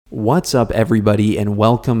What's up, everybody, and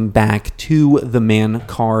welcome back to the Man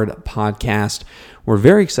Card Podcast. We're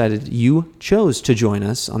very excited you chose to join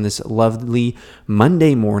us on this lovely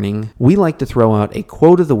Monday morning. We like to throw out a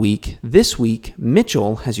quote of the week. This week,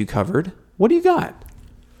 Mitchell has you covered. What do you got?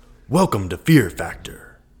 Welcome to Fear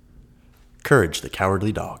Factor. Courage the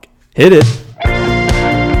Cowardly Dog. Hit it.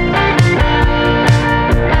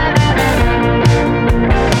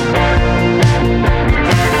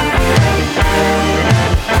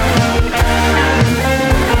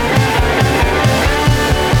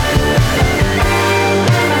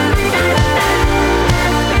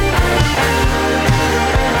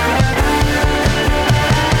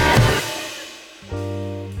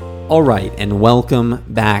 All right, and welcome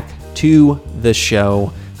back to the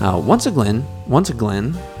show. Once upon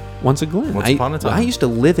a time. I used to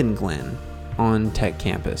live in Glen on Tech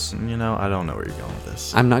campus. You know, I don't know where you're going with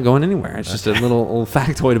this. I'm not going anywhere. It's just a little old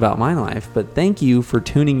factoid about my life. But thank you for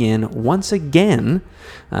tuning in once again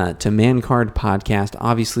to Man Card Podcast.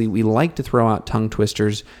 Obviously, we like to throw out tongue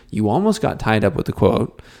twisters. You almost got tied up with the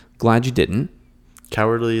quote. Glad you didn't.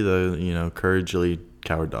 Cowardly, couragely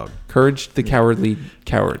coward dog. Courage the cowardly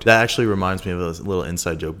coward. That actually reminds me of a little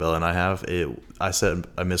inside joke Bella and I have.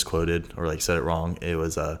 I misquoted or said it wrong. It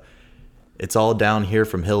was it's all down here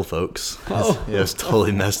from hill, folks. Oh. It was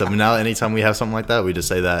totally messed up. And now anytime we have something like that, we just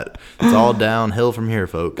say that. It's all downhill from here,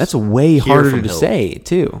 folks. That's way harder to say,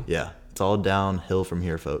 too. Yeah. It's all downhill from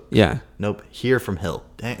here, folks. Yeah. Nope. Here from hill.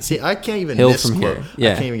 Dang. See, I can't even hill from here.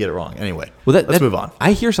 Yeah. I can't even get it wrong. Anyway, well, let's move on.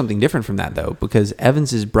 I hear something different from that, though, because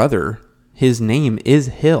Evans's brother, his name is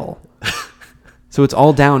Hill. So it's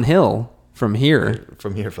all downhill from here.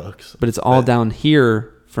 From here, folks. But it's all down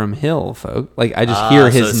here from Hill, folks. I just hear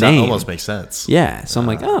his name. Almost makes sense. Yeah. So I'm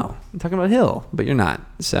like, oh, I'm talking about Hill, but you're not.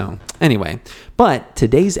 So anyway, but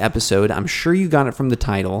today's episode, I'm sure you got it from the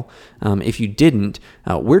title. If you didn't,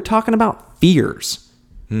 we're talking about fears.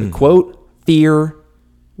 The quote, fear.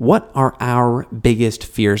 What are our biggest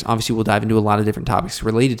fears? Obviously, we'll dive into a lot of different topics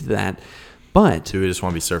related to that. But do we just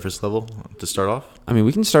want to be surface level to start off? I mean,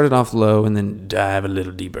 we can start it off low and then dive a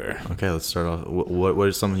little deeper. Okay, let's start off. What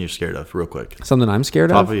is something you're scared of, real quick? Something I'm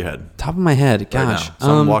scared of? Top of your head. Top of my head. Gosh. Right now.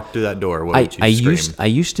 Someone walked through that door. What would you scream? I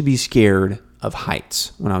used to be scared of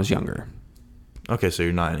heights when I was younger. Okay, so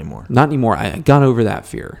you're not anymore. Not anymore. I got over that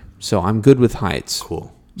fear. So I'm good with heights.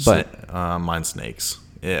 Cool. But mine's snakes.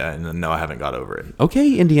 Yeah, no, I haven't got over it.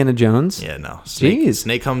 Okay, Indiana Jones. Yeah, no. Jeez.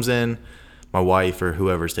 Snake comes in. My wife or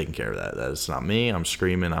whoever's taking care of that. That is not me. I'm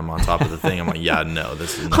screaming. I'm on top of the thing. I'm like, yeah, no,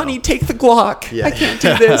 this is no. Honey, take the Glock. Yeah. I can't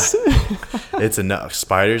do this. It's enough.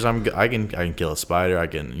 Spiders, I can kill a spider. I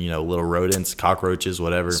can, little rodents, cockroaches,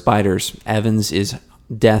 whatever. Spiders. Evans is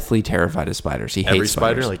deathly terrified of spiders. He hates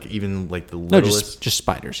spiders. Every spider, even the littlest? No, just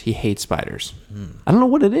spiders. He hates spiders. I don't know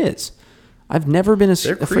what it is. I've never been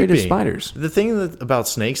afraid of spiders. The thing about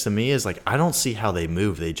snakes to me is I don't see how they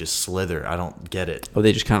move. They just slither. I don't get it. Oh,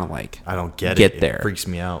 they just kind of I don't get it. It freaks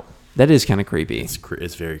me out. That is kind of creepy.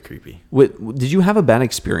 It's very creepy. Did you have a bad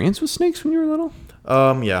experience with snakes when you were little?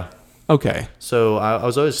 Yeah. Okay. So I've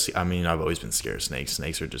always been scared of snakes.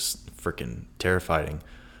 Snakes are just freaking terrifying.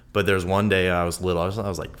 But there was one day I was little. I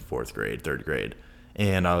was like 4th grade, 3rd grade.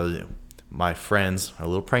 And my friends, our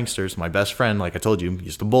little pranksters, my best friend, like I told you,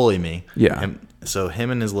 used to bully me. Yeah. So him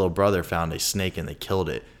and his little brother found a snake and they killed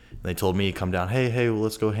it. And they told me to come down, hey, well,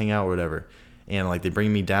 let's go hang out or whatever. And they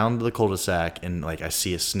bring me down to the cul-de-sac and I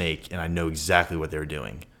see a snake and I know exactly what they were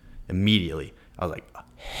doing immediately. I was like,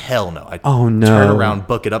 hell no. Turn around,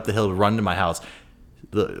 book it up the hill, run to my house.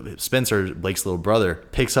 Spencer, Blake's little brother,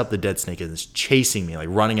 picks up the dead snake and is chasing me,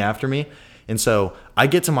 running after me. And so I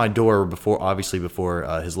get to my door before his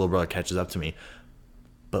little brother catches up to me.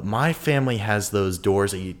 But my family has those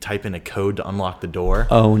doors that you type in a code to unlock the door.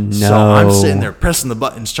 Oh, no. So I'm sitting there pressing the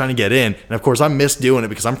buttons trying to get in. And, of course, I miss doing it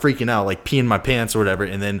because I'm freaking out, peeing my pants or whatever.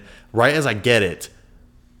 And then right as I get it,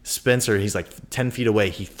 Spencer, he's 10 feet away.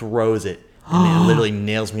 He throws it. And it literally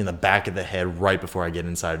nails me in the back of the head right before I get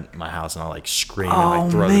inside my house. And I scream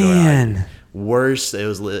and throw the door out. Worse, it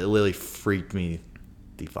literally freaked me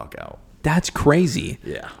the fuck out. That's crazy.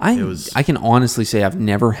 Yeah. I can honestly say I've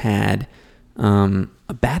never had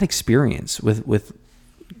a bad experience with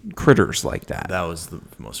critters like that. That was the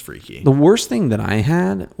most freaky. The worst thing that I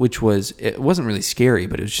had, it wasn't really scary,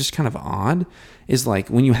 but it was just kind of odd, is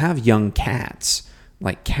when you have young cats,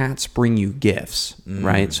 cats bring you gifts,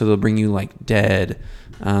 right? So they'll bring you dead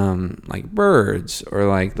birds,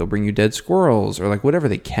 or they'll bring you dead squirrels, or whatever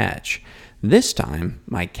they catch. This time,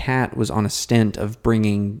 my cat was on a stint of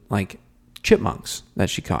bringing chipmunks that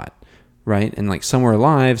she caught. right? And like some were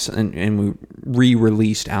alive and we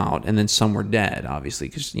re-released out, and then some were dead, obviously,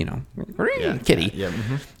 because, you know, kitty. Yeah.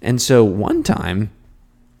 Mm-hmm. And so one time,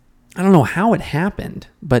 I don't know how it happened,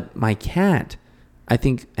 but my cat, I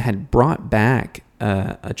think, had brought back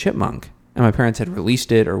a chipmunk, and my parents had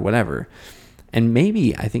released it or whatever. And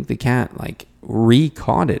maybe I think the cat like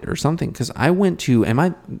re-caught it or something, because I went to,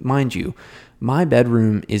 and mind you, my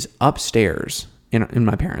bedroom is upstairs in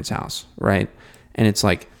my parents' house, right? And it's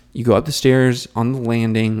like, you go up the stairs on the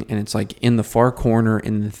landing, and it's like in the far corner,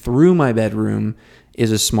 and through my bedroom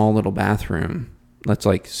is a small little bathroom. That's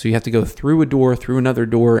like, so you have to go through a door, through another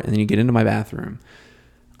door, and then you get into my bathroom.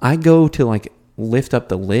 I go to like lift up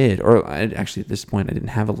the lid, or actually at this point I didn't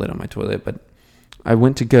have a lid on my toilet, but I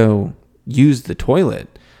went to go use the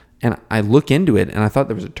toilet, and I look into it, and I thought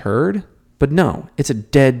there was a turd, but no, it's a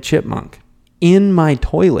dead chipmunk in my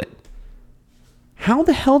toilet. How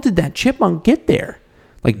the hell did that chipmunk get there?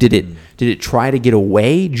 Like, did it try to get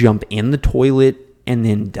away, jump in the toilet, and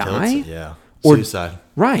then die? Yeah. Or, Suicide.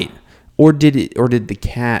 right. Or did the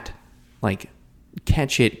cat like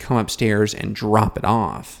catch it, come upstairs, and drop it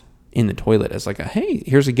off in the toilet as like a, hey,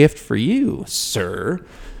 here's a gift for you, sir.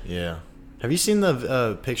 Yeah. Have you seen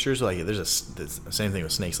the pictures? Like, there's the same thing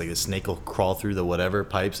with snakes. Like, the snake will crawl through the whatever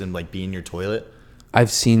pipes and like be in your toilet.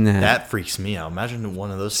 I've seen that. That freaks me out. Imagine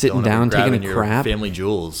one of those Sitting down, taking a your crap. family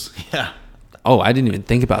jewels. Yeah. Oh, I didn't even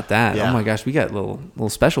think about that. Yeah. Oh my gosh, we got little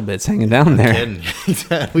special bits hanging down there. Kidding.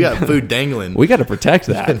 We got food dangling. We got to protect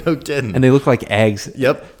that. No kidding. And they look like eggs.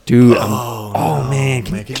 Yep. Dude. Oh man.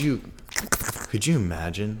 Could you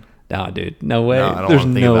imagine? Nah, dude. No way. No, I don't There's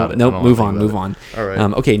wanna think about it. I Nope. don't Move wanna on. think Move about on. it. All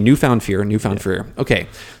right. Okay. Newfound fear. Okay.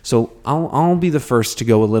 So I'll be the first to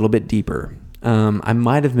go a little bit deeper. I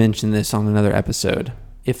might have mentioned this on another episode.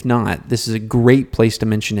 If not, this is a great place to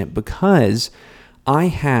mention it, because I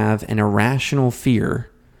have an irrational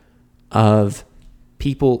fear of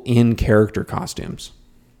people in character costumes.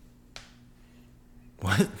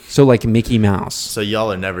 What? So like Mickey Mouse. So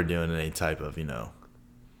y'all are never doing any type of,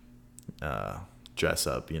 dress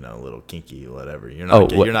up, little kinky, whatever. You're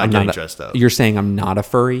not getting dressed up. You're saying I'm not a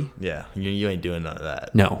furry? Yeah, you ain't doing none of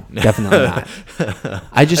that. No, definitely not.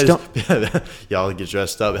 I just don't. Y'all get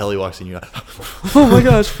dressed up. Helly walks in. You're like, Oh my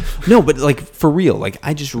gosh. No, but like for real, like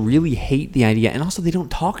I just really hate the idea, and also they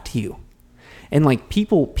don't talk to you, and like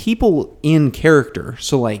people in character.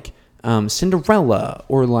 So like Cinderella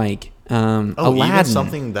or like Aladdin. Even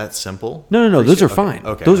something that simple? No. Those are fine.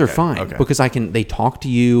 Okay, those are fine okay. because they talk to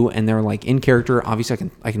you and they're like in character. Obviously,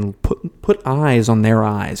 I can put eyes on their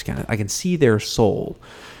eyes. I can see their soul.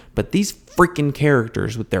 But these freaking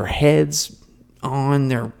characters with their heads on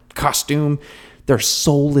their costume, they're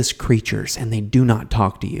soulless creatures and they do not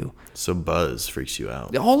talk to you. So Buzz freaks you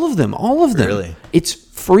out. All of them. Really? It's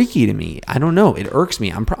freaky to me. I don't know. It irks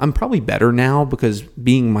me. I'm probably better now because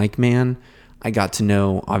being Mike Man, I got to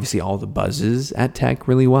know, obviously, all the Buzzes at Tech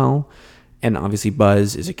really well. And obviously,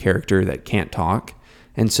 Buzz is a character that can't talk.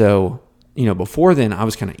 And so, before then, I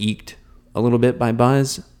was kind of eked a little bit by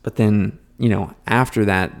Buzz. But then, after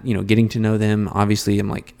that, getting to know them, obviously, I'm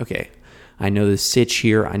like, okay, I know the sitch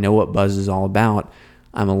here. I know what Buzz is all about.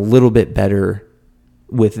 I'm a little bit better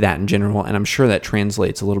with that in general. And I'm sure that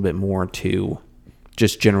translates a little bit more to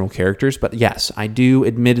just general characters. But yes, I do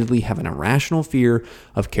admittedly have an irrational fear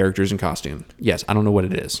of characters in costume. Yes, I don't know what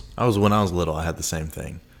it is. When I was little, I had the same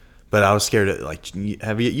thing, but I was scared of, like,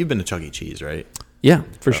 you've been to Chuck E. Cheese, right? Yeah,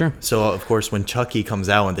 for sure. So of course, when Chucky comes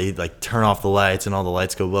out and they like turn off the lights and all the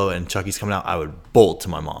lights go low and Chucky's coming out, I would bolt to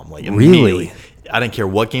my mom like immediately. Really? I didn't care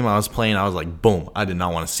what game I was playing. I was like, boom. I did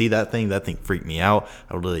not want to see that thing. That thing freaked me out.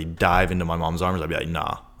 I would really dive into my mom's arms. I'd be like,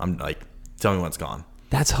 nah. I'm like, tell me when it's gone.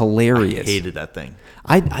 That's hilarious. I hated that thing.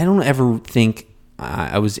 I don't ever think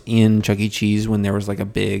I was in Chuck E. Cheese when there was like a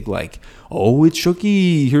big like, oh, it's Chuck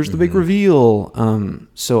E. Here's the big reveal.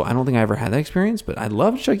 So I don't think I ever had that experience, but I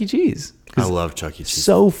love Chuck E. Cheese. I love Chuck E. Cheese.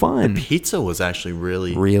 So fun. The pizza was actually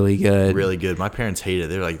really good. Really good. My parents hated it.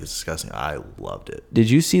 They were like, this is disgusting. I loved it. Did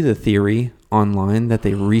you see the theory online that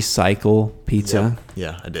they recycle pizza?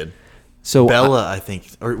 Yeah, I did. So Bella, I think,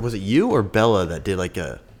 or was it you or Bella that did like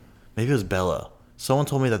maybe it was Bella. Someone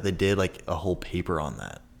told me that they did like a whole paper on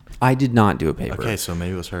that. I did not do a paper. Okay, so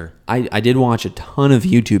maybe it was her. I did watch a ton of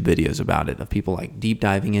YouTube videos about it, of people like deep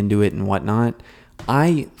diving into it and whatnot.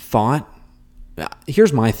 I thought,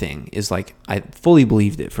 here's my thing, is like I fully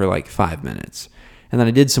believed it for like 5 minutes. And then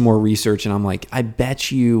I did some more research and I'm like, I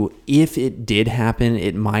bet you if it did happen,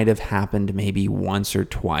 it might have happened maybe once or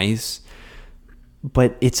twice.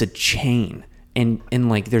 But it's a chain. And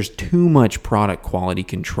like there's too much product quality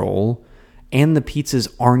control. And the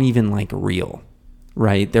pizzas aren't even like real,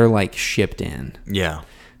 right? They're like shipped in. Yeah.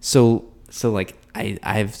 So So like I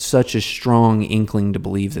have such a strong inkling to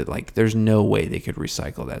believe that like there's no way they could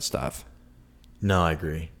recycle that stuff. No, I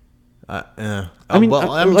agree. I mean,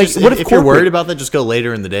 I'm like, just, what if if you're corporate- worried about that, just go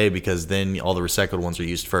later in the day because then all the recycled ones are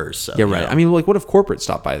used first. So, Yeah, right. I mean, like, what if corporate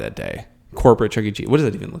stopped by that day? Corporate Chuck E. Cheese. What does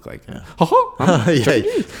that even look like? Ha-ha, I'm Chuck E.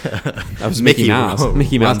 Cheese. That was Mickey Mouse.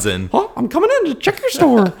 Mickey Mouse. runs in. Oh, I'm coming in to check your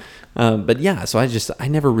store. But yeah, so I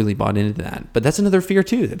never really bought into that. But that's another fear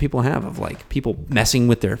too that people have of like people messing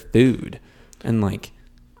with their food. And like,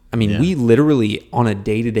 I mean, we literally on a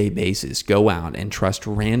day-to-day basis go out and trust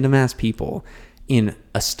random ass people in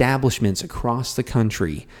establishments across the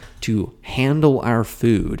country to handle our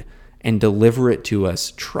food and deliver it to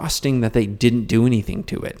us, trusting that they didn't do anything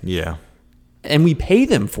to it. Yeah. And we pay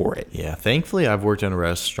them for it. Yeah, thankfully I've worked in a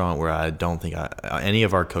restaurant where I don't think any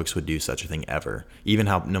of our cooks would do such a thing ever. Even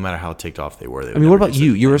no matter how ticked off they were. They would I mean, what never about do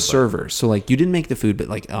you? such You're a thing, server, so like you didn't make the food, but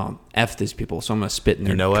like, F these people, so I'm gonna spit in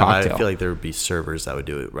their You know what? cocktail. I feel like there would be servers that would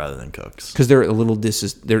do it rather than cooks. Because they're a little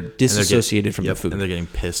they're disassociated from the Yep, food. and they're getting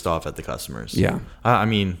pissed off at the customers. Yeah. I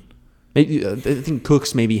mean, I think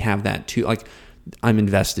cooks maybe have that too. Like, I'm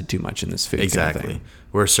invested too much in this food. exactly. Kind of thing.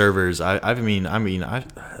 Where servers, I've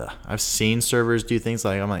seen servers do things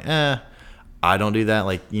like, I'm like, I don't do that.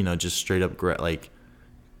 Like, just straight up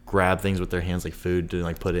grab things with their hands like food to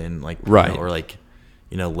like put in like, Right. Or like,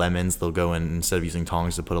 lemons. They'll go in instead of using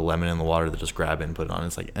tongs to put a lemon in the water. They'll just grab it and put it on.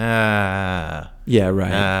 It's like, Yeah,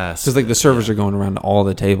 right. Because like the servers yeah. are going around to all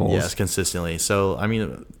the tables. Yes, consistently. So I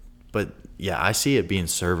mean, but yeah, I see it being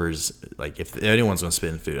servers. Like if anyone's going to spit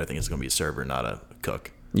in food, I think it's going to be a server, not a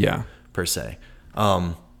cook. Yeah. Per se.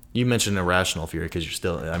 You mentioned irrational fear because you're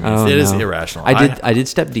still. I mean, it is irrational. I did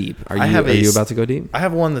step deep. Are you about to go deep? I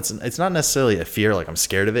have one it's not necessarily a fear. Like I'm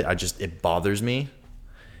scared of it. It bothers me,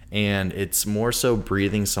 and it's more so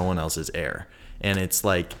breathing someone else's air. And it's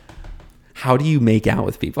like, how do you make out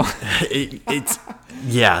with people? it's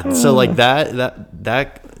yeah. So like that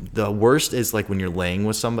the worst is like when you're laying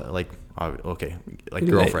with somebody like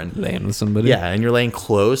girlfriend laying with somebody. Yeah, and you're laying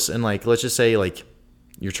close and like let's just say like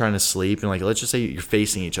you're trying to sleep and like let's just say you're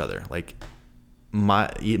facing each other. Like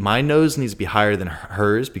my nose needs to be higher than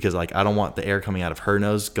hers because like I don't want the air coming out of her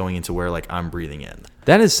nose going into where like I'm breathing in.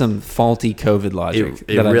 That is some faulty COVID logic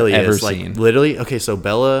It that really I've ever is. seen. Like literally, okay, so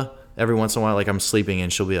Bella every once in a while, like I'm sleeping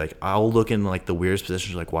and she'll be like, I'll look in like the weirdest position.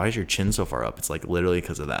 She's like, why is your chin so far up? It's like literally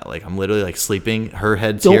because of that. Like I'm literally like sleeping, her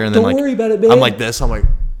head's here, and then like worry about it, babe. I'm like this. I'm like,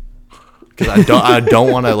 because I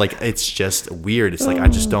don't want to like. It's just weird. It's like I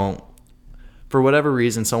just don't. For whatever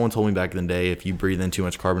reason, someone told me back in the day, if you breathe in too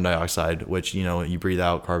much carbon dioxide, which you breathe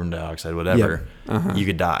out carbon dioxide, whatever, you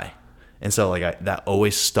could die. And so like that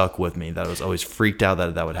always stuck with me. That I was always freaked out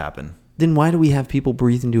that would happen. Then why do we have people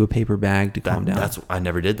breathe into a paper bag to calm down? I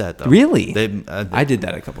never did that though. Really? I did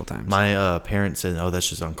that a couple times. My parents said, "Oh, that's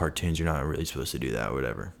just on cartoons. You're not really supposed to do that, or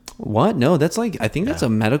whatever." What? No, that's like I think that's a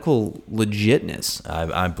medical legitness.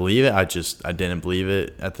 I believe it. I didn't believe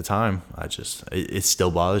it at the time. It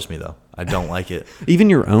still bothers me though. I don't like it. Even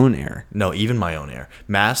your own air. No, even my own air.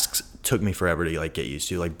 Masks took me forever to like get used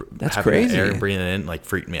to. Like that's having crazy. Air and breathing it in like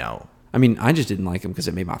freaked me out. I mean, I just didn't like them because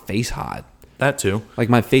it made my face hot. That too. Like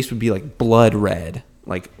my face would be like blood red,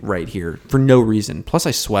 like right here for no reason. Plus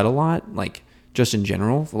I sweat a lot, like just in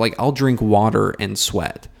general. Like I'll drink water and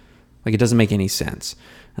sweat. Like it doesn't make any sense.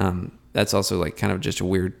 That's also like kind of just a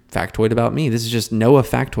weird factoid about me. This is just Noah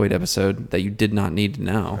factoid episode that you did not need to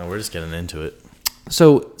know. No, we're just getting into it.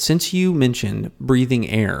 So since you mentioned breathing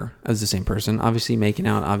air as the same person, obviously making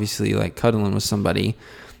out, obviously like cuddling with somebody,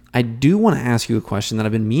 I do want to ask you a question that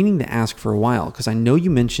I've been meaning to ask for a while because I know you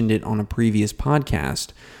mentioned it on a previous podcast,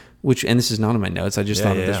 and this is not in my notes. I just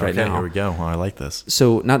thought of this right now. Here we go. Oh, I like this.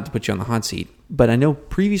 So not to put you on the hot seat, but I know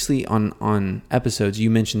previously on episodes you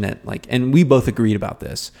mentioned that like, and we both agreed about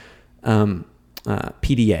this,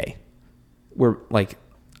 PDA, where like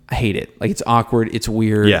I hate it. Like it's awkward. It's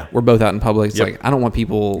weird. Yeah. We're both out in public. It's like I don't want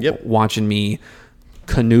people watching me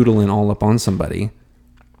canoodling all up on somebody.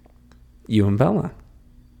 You and Bella.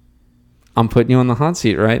 I'm putting you on the hot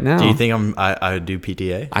seat right now. Do you think I do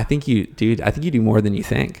PTA? I think you, dude. I think you do more than you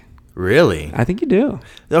think. Really? I think you do.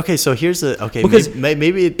 Okay, so here's the because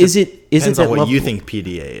maybe it is depends that on what level? you think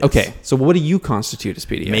PDA is. Okay, so what do you constitute as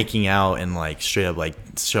PDA? Making out and like straight up like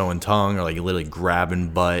showing tongue or like literally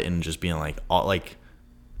grabbing butt and just being like all, like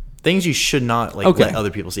things you should not like let other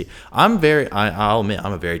people see. I'll admit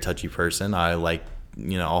I'm a very touchy person. I like.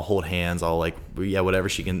 I'll hold hands. I'll like, whatever.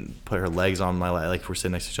 She can put her legs on my lap, like if we're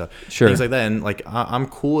sitting next to each other, things like that. And like, I'm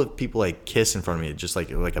cool if people like kiss in front of me, just like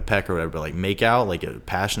a peck or whatever. But like make out, like a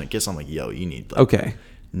passionate kiss, I'm like, yo, you need like,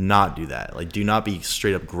 not do that. Like, do not be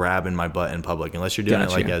straight up grabbing my butt in public unless you're doing it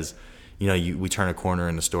like as, we turn a corner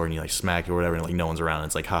in the store and you like smack it or whatever, and like no one's around.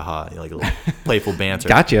 It's like haha, like a little playful banter.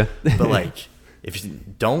 Gotcha. But like, if you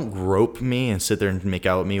don't grope me and sit there and make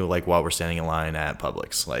out with me like while we're standing in line at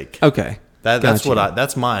Publix, like Okay. that's Gotcha.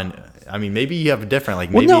 that's mine. I mean, maybe you have a different, like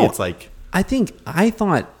Well, maybe no. it's like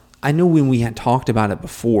I know when we had talked about it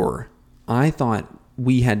before, I thought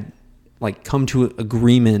we had like come to an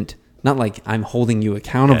agreement, not like I'm holding you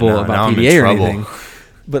accountable now about I'm in PDA or trouble. anything,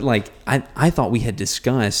 but like I thought we had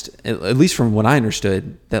discussed, at least from what I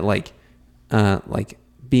understood, that like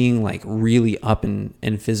being like really up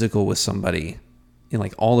and physical with somebody,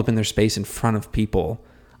 like all up in their space in front of people.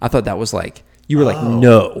 I thought that was like, you were like,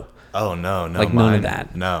 no. Oh no, Like, none of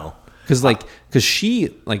that. No. Because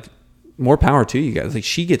she, like, more power to you guys. Like,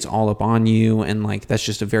 she gets all up on you, and like that's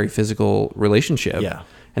just a very physical relationship. Yeah.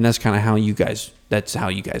 And that's kind of how you guys. That's how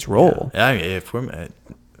you guys roll. I mean, if we're,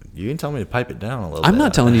 you can tell me to pipe it down a little bit. I'm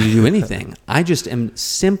not telling you to do anything. I just am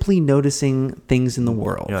simply noticing things in the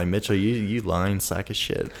world. You're like, Mitchell, you lying sack of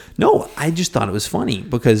shit. No, I just thought it was funny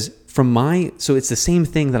because so it's the same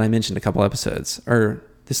thing that I mentioned a couple episodes, or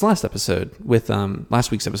this last episode with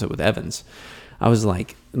last week's episode with Evans. I was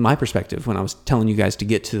like, my perspective when I was telling you guys to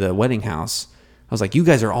get to the wedding house, I was like, you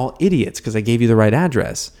guys are all idiots because I gave you the right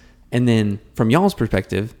address. And then from y'all's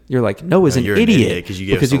perspective, you're like, Noah's an You're idiot because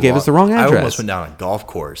you gave us the wrong address. I almost went down a golf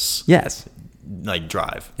course. Yes. Like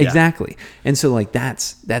drive. Yeah. Exactly. And so like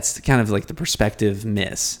that's kind of like the perspective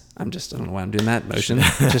miss. I don't know why I'm doing that motion.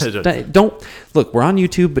 Just don't look, we're on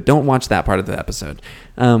YouTube, but don't watch that part of the episode.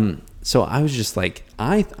 So I was just like,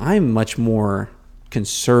 I'm much more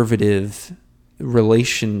conservative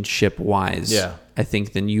relationship wise, I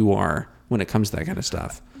think, than you are when it comes to that kind of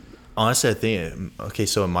stuff. Honestly, I think, okay,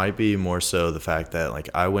 so it might be more so the fact that like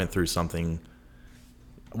I went through something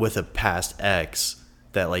with a past ex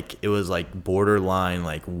that like it was like borderline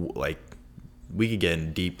like we could get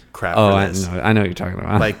in deep crap for this. I know what you're talking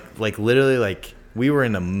about. Like literally like we were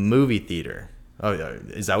in a movie theater. Oh yeah,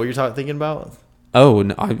 is that what you're thinking about? Oh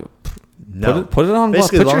no, No. Put it on.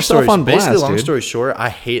 Basically, Put yourself on blast, basically, long dude. story short, I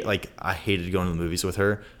hated going to the movies with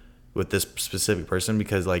her, with this specific person,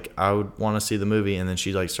 because like I would want to see the movie and then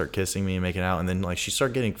she'd like start kissing me and making out, and then like she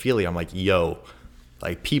started getting feely. I'm like, yo,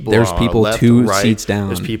 like people. There's are people left, 2 right, seats down.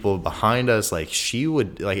 There's people behind us. Like she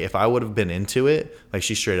would like if I would have been into it, like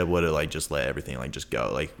she straight up would have like just let everything like just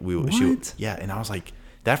go. Like yeah, and I was like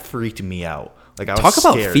that freaked me out. Like I was Talk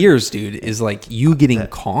scared. about fears, dude. Is like you getting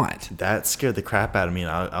caught. That scared the crap out of me, and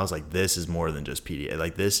I was like, this is more than just PDA.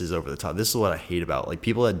 Like this is over the top. This is what I hate about like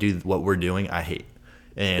people that do what we're doing. I hate,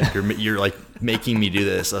 and you're like making me do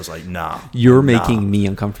this. I was like, nah. You're making me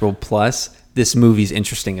uncomfortable. Plus, this movie's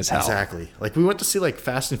interesting as hell. Exactly. Like we went to see like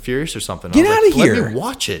Fast and Furious or something. Get I was out like, of here. Let me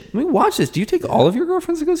watch it. Let me watch this. Do you take all of your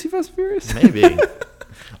girlfriends to go see Fast and Furious? Maybe.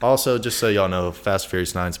 Also, just so y'all know, Fast and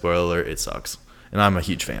Furious 9, spoiler alert, it sucks, and I'm a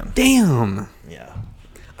huge fan. Damn. Yeah.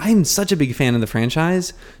 I'm such a big fan of the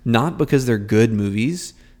franchise, not because they're good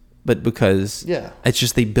movies, but because it's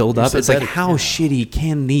just they build up. It's like, how shitty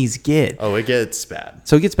can these get? Oh, it gets bad.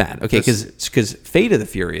 So it gets bad. Okay, because Fate of the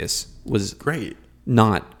Furious was Great.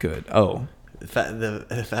 not good. Oh. With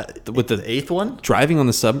the eighth one? Driving on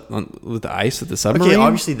with the ice with the submarine? Okay,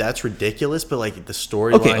 obviously that's ridiculous, but like the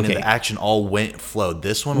storyline and the action all flowed.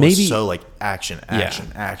 This one was so like action,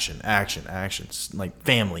 like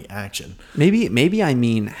family action. Maybe I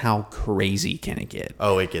mean how crazy can it get?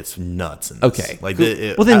 Oh, it gets nuts. In this. Okay, like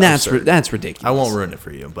well then that's ridiculous. I won't ruin it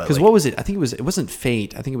for you, but because what was it? I think it wasn't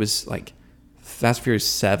Fate. I think it was like Fast and Furious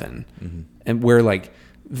 7, and where like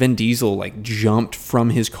Vin Diesel like jumped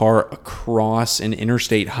from his car across an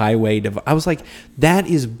interstate highway. I was like, that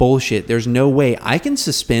is bullshit. There's no way. I can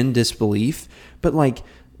suspend disbelief, but like,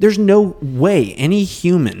 there's no way any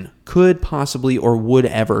human could possibly or would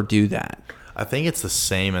ever do that. I think it's the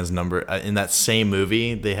same as in that same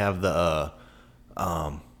movie. They have the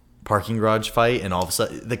parking garage fight, and all of a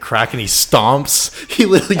sudden the Kraken, he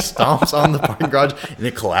literally stomps on the parking garage and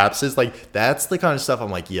it collapses. Like that's the kind of stuff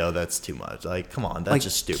I'm like, yo, that's too much. Like, come on, that's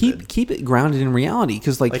just stupid. Keep it grounded in reality,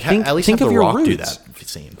 because like at least think have of The your Rock roots. do that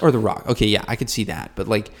scene. Or The Rock. Okay, yeah, I could see that, but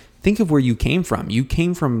like think of where you came from. You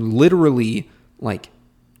came from literally like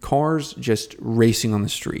cars just racing on the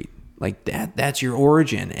street. Like that's your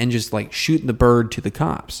origin, and just like shooting the bird to the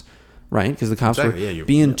cops, right? Because the cops were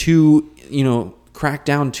being too, crack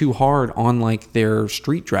down too hard on like their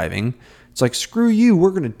street driving. It's like, screw you,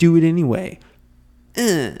 we're gonna do it anyway.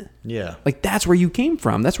 Yeah, like that's where you came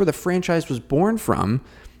from. That's where the franchise was born from.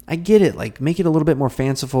 I get it. Like, make it a little bit more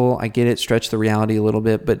fanciful. I get it. Stretch the reality a little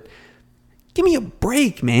bit, but give me a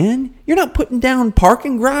break, man. You're not putting down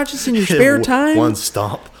parking garages in your spare time. One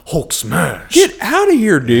stomp. Hulk smash. Get out of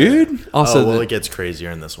here, dude. Also, Oh, well, it gets crazier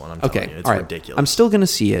in this one. I'm telling you, it's all right. ridiculous. I'm still gonna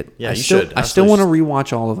see it. Yeah, I you still, should. I still want to Absolutely.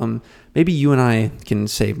 rewatch all of them. Maybe you and I can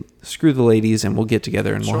say screw the ladies, and we'll get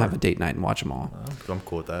together and we'll Sure. have a date night and watch them all. I'm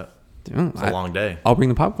cool with that. Dude, It's a long day. I'll bring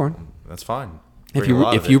the popcorn That's fine. if Bring a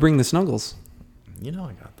lot you of you it. bring the snuggles. You know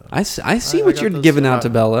I got that. I see I what got you're those- giving out I- to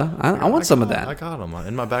Bella. I want some of I that. got them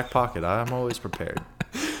in my back pocket. I'm always prepared.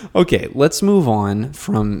 Okay, let's move on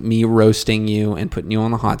from me roasting you and putting you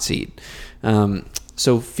on the hot seat.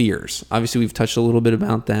 So fears. Obviously, we've touched a little bit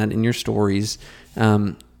about that in your stories.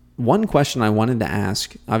 One question I wanted to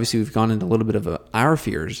ask, obviously we've gone into a little bit of our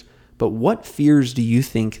fears, but what fears do you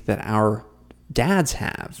think that our dads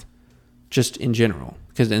have just in general?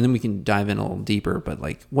 And then we can dive in a little deeper, but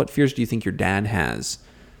like what fears do you think your dad has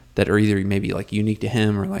that are either maybe like unique to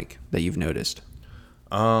him or like that you've noticed?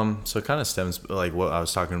 So it kind of stems like what I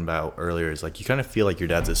was talking about earlier is like you kind of feel like your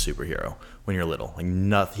dad's a superhero when you're little.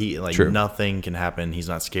 Like True. nothing can happen. He's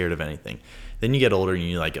not scared of anything. Then you get older and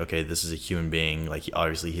you're like, okay, this is a human being. Like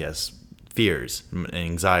obviously he has fears and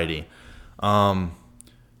anxiety.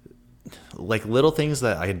 Like little things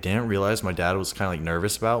that I didn't realize my dad was kind of like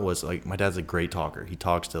nervous about was like my dad's a great talker. He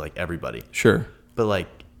talks to like everybody. Sure. But like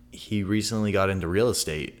he recently got into real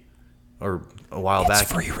estate or a while back.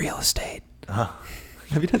 It's free real estate.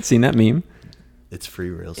 Have you not seen that meme? It's free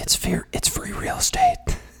real estate. It's free real estate.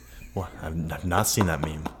 What? I've not seen that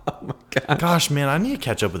meme. Oh my god. Gosh, man, I need to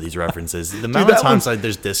catch up with these references. The amount that of times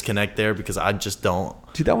there's disconnect there because I just don't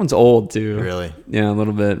Dude, that one's old too. really. Yeah, a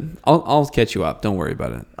little bit. I'll catch you up. Don't worry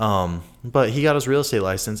about it. But he got his real estate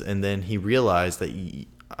license, and then he realized that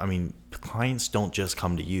clients don't just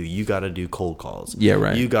come to you. You got to do cold calls. Yeah,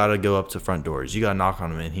 right. You got to go up to front doors. You got to knock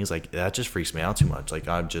on them. And he's like, that just freaks me out too much. Like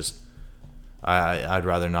I'd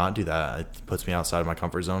rather not do that. It puts me outside of my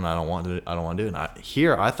comfort zone. I don't want to do it. And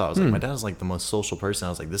I thought I was like, my dad's like the most social person. I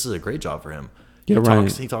was like, this is a great job for him. Yeah,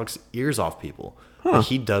 right. He talks ears off people. But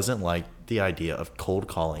he doesn't like the idea of cold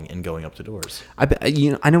calling and going up to doors I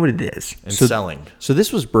know what it is. and selling. So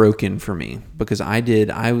this was broken for me because I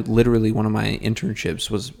literally, one of my internships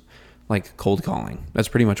was like cold calling. That's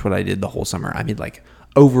pretty much what I did the whole summer. I made like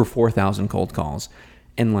over 4,000 cold calls.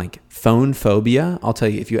 And like phone phobia, I'll tell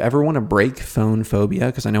you, if you ever want to break phone phobia,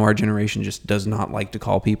 because I know our generation just does not like to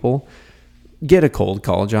call people, get a cold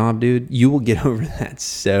call job, dude. You will get over that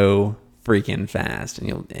so freaking fast,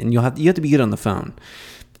 and you have to be good on the phone.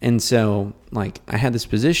 And so like I had this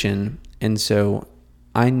position, and so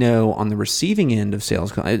I know on the receiving end of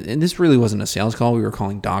sales call, and this really wasn't a sales call. We were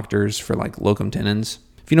calling doctors for like locum tenens.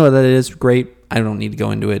 If you know what that is, great. I don't need to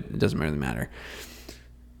go into it. It doesn't really matter.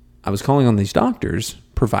 I was calling on these doctors,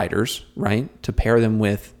 providers, right, to pair them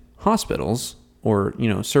with hospitals or,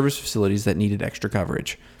 service facilities that needed extra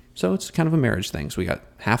coverage. So it's kind of a marriage thing. So we got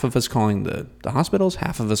half of us calling the hospitals,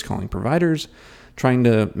 half of us calling providers, trying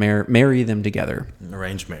to marry them together.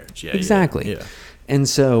 Arranged marriage. Yeah. Exactly. Yeah. And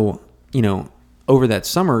so, over that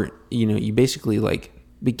summer, you basically like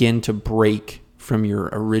begin to break from your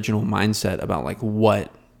original mindset about like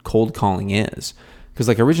what cold calling is. Because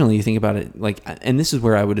like originally you think about it like, and this is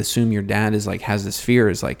where I would assume your dad is like has this fear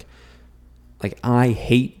is like I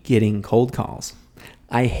hate getting cold calls.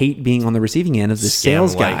 I hate being on the receiving end of this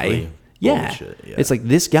sales guy. Yeah. Bullshit, yeah. It's like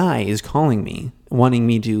this guy is calling me, wanting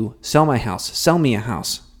me to sell my house, sell me a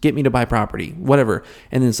house, get me to buy property, whatever.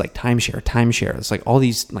 And then it's like timeshare. It's like all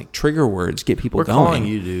these like trigger words get people We're going. calling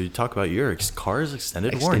you to talk about your car's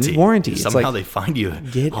extended warranty. It's Somehow like, they find you.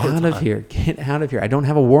 Get all the out of time. here. Get out of here. I don't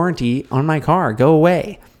have a warranty on my car. Go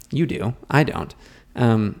away. You do. I don't.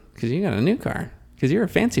 Because you got a new car. Because you're a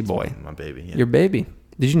fancy boy. My baby. Yeah. Your baby.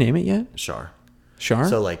 Did you name it yet? Char. Char?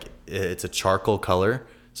 So like it's a charcoal color.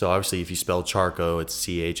 So obviously if you spell charco, it's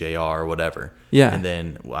CHAR or whatever. Yeah. And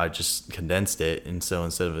then I just condensed it, and so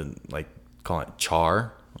instead of like calling it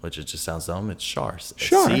char, which it just sounds dumb, it's char.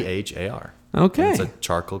 Char. CHAR. Okay. And it's a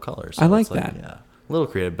charcoal color. So I like it's that. Yeah. A little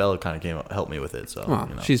creative. Bella kind of helped me with it. So Well,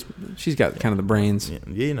 she's got kind of the brains yeah,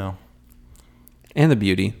 and the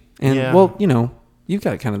beauty. And Yeah. well, you've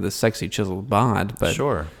got kind of the sexy chiseled bod, but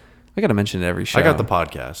sure. I got to mention it every show. I got the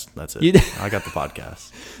podcast. That's it. You- I got the podcast.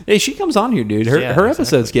 Hey, she comes on here, dude. Her Yeah,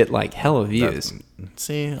 episodes exactly. get like hella views.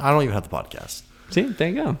 See, I don't even have the podcast. See, there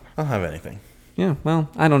you go. I don't have anything. Yeah, well,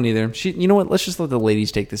 I don't either. You know what? Let's just let the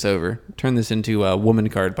ladies take this over. Turn this into a woman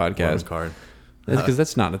card podcast. Women's card. Because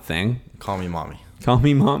that's not a thing. Call me mommy. Call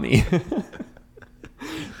me mommy.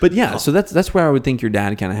 But yeah, so that's where I would think your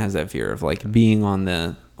dad kind of has that fear of like being on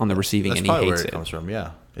the receiving That's end. He probably hates where it it. comes from.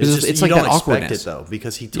 Yeah, It's you like don't that expect awkwardness. it though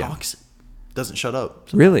because he doesn't shut up.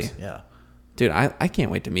 Really? Yeah, Dude, I can't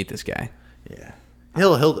wait to meet this guy. yeah.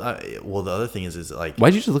 He'll. Well, the other thing is like.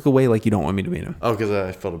 Why'd you just look away like you don't want me to meet him? Oh, because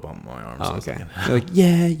I felt a bump on my arm. Oh, okay. You're like,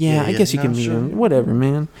 yeah, I guess you can meet him. Whatever,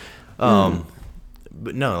 man.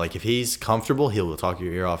 But no, like if he's comfortable, he will talk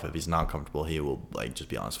your ear off. If he's not comfortable, he will like just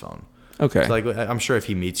be on his phone. Okay. So, like I'm sure if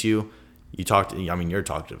he meets you, you talk to. I mean, you're a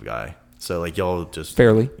talkative guy, so like you'll just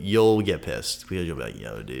fairly. You'll get pissed because you'll be like,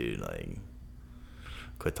 "Yo, dude, like,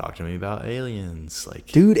 quit talking to me about aliens." Like,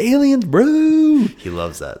 dude, aliens, bro. He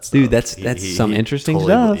loves that stuff. Dude, that's some interesting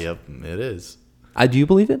stuff. Yep, it is. Do you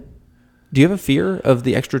believe it? Do you have a fear of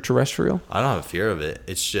the extraterrestrial? I don't have a fear of it.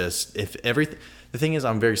 It's just if everything. The thing is,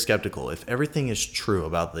 I'm very skeptical. If everything is true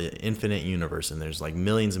about the infinite universe and there's like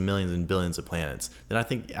millions and millions and billions of planets, then I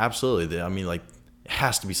think absolutely. I mean, like, it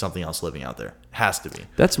has to be something else living out there. It has to be.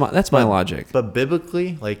 That's my logic. But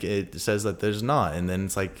biblically, like, it says that there's not. And then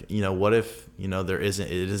it's like, what if, there isn't,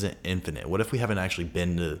 it isn't infinite? What if we haven't actually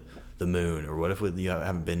been to the moon? Or what if we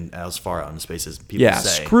haven't been as far out in space as people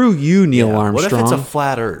say? Screw you, Neil Armstrong. What if it's a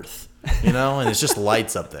flat Earth? And it's just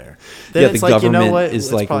lights up there. Then it's the like, government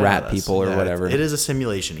is like rat people or whatever. It is a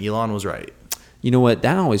simulation. Elon was right. You know what?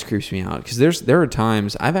 That always creeps me out because there are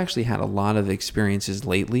times I've actually had a lot of experiences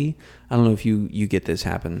lately. I don't know if you get this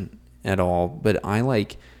happen at all, but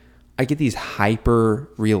I get these hyper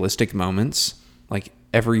realistic moments like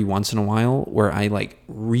every once in a while where I like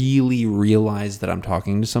really realize that I'm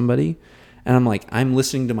talking to somebody, and I'm like I'm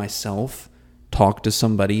listening to myself talk to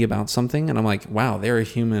somebody about something, and I'm like, wow, they're a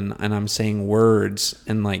human, and I'm saying words,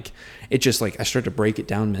 and like it just like I start to break it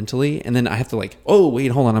down mentally, and then I have to like, oh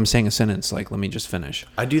wait, hold on, I'm saying a sentence, like let me just finish.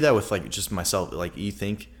 I do that with like just myself. Like you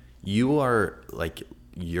think you are like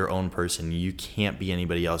your own person, you can't be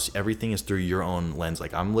anybody else. Everything is through your own lens.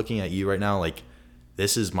 Like I'm looking at you right now, like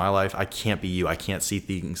this is my life. I can't be you. I can't see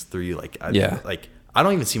things through you. Like I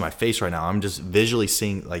don't even see my face right now. I'm just visually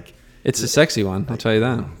seeing like it's a sexy one. I'll tell you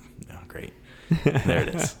that. Great. There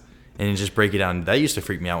it is. And you just break it down. That used to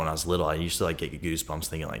freak me out when I was little. I used to like get goosebumps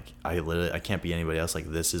thinking like I can't be anybody else. Like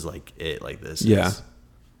this is like it. Like this.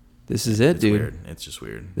 This is it, dude. Weird. It's just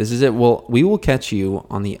weird. This is it. Well, we will catch you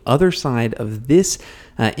on the other side of this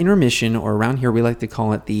intermission, or around here we like to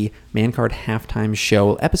call it the Man Card Halftime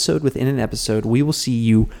Show, episode within an episode. We will see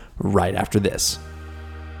you right after this.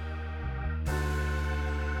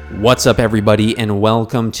 What's up, everybody, and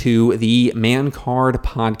welcome to the Man Card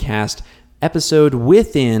Podcast, episode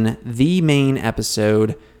within the main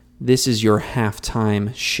episode. This is your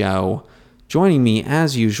halftime show. Joining me,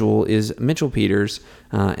 as usual, is Mitchell Peters,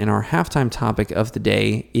 and our halftime topic of the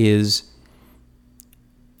day is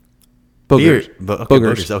boogers.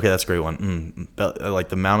 Boogers. Okay, that's a great one. Like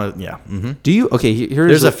the amount of, yeah. Mm-hmm. Do you? Okay,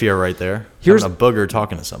 there's a fear right there. Here's a booger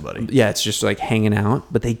talking to somebody. Yeah, it's just like hanging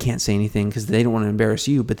out, but they can't say anything because they don't want to embarrass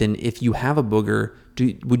you. But then if you have a booger,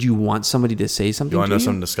 would you want somebody to say something? You want to know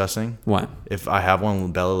something disgusting? What? If I have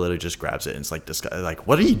one, Bella literally just grabs it and it's like disgusting. Like,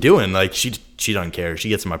 what are you doing? Like, she doesn't care. She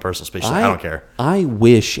gets in my personal space. She's like, I don't care. I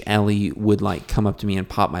wish Ellie would like come up to me and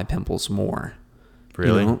pop my pimples more.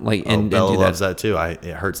 Really? Like, and Bella loves that too.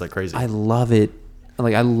 It hurts like crazy. I love it.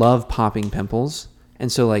 Like, I love popping pimples.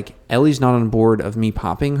 And so, like, Ellie's not on board of me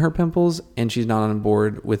popping her pimples, and she's not on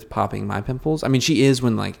board with popping my pimples. I mean, she is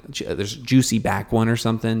when, like, there's a juicy back one or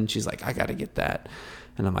something. She's like, I got to get that.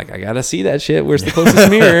 And I'm like, I got to see that shit. Where's the closest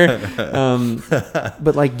mirror?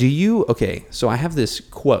 But, like, okay, so I have this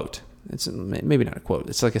quote. It's maybe not a quote.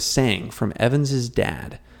 It's like a saying from Evans's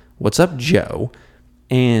dad. What's up, Joe?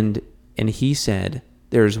 And he said,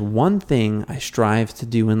 there's one thing I strive to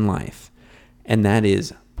do in life, and that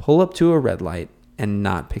is pull up to a red light and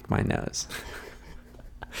not pick my nose.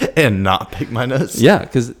 And not pick my nose? Yeah,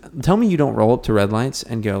 because tell me you don't roll up to red lights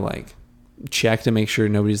and go, like, check to make sure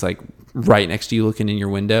nobody's, like, right next to you looking in your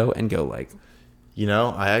window and go, like...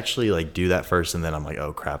 I actually, like, do that first, and then I'm like,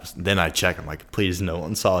 oh, crap. Then I check. I'm like, please, no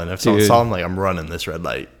one saw it. And if someone saw, I'm like, I'm running this red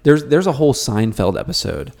light. There's a whole Seinfeld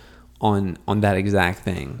episode on that exact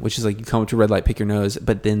thing, which is, like, you come up to a red light, pick your nose,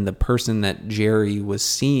 but then the person that Jerry was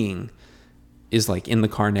seeing is like in the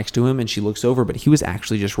car next to him, and she looks over, but he was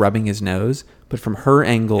actually just rubbing his nose. But from her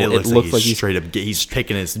angle, it looked like he's straight up. He's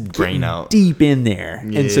picking his brain out deep in there.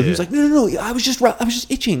 Yeah. And so he was like, "No, I was just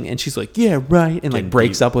itching." And she's like, "Yeah, right," and like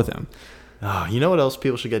breaks up with him. Oh, you know what else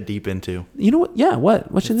people should get deep into? You know what? Yeah, what?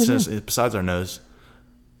 What should they do? Besides our nose,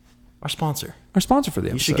 our sponsor for the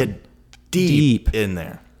episode. You should get deep in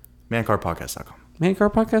there. ManCardPodcast.com.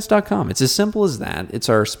 ManCardPodcast.com. It's as simple as that. It's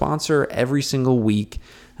our sponsor every single week.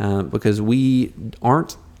 Because we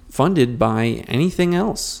aren't funded by anything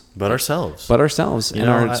else. But ourselves. In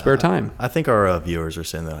our spare time. I think our viewers are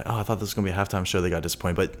saying that, like, I thought this was going to be a halftime show. They got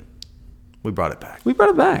disappointed, but we brought it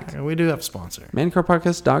back. And we do have a sponsor.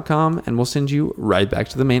 ManCardPodcast.com, and we'll send you right back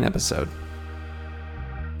to the main episode.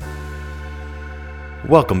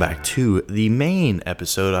 Welcome back to the main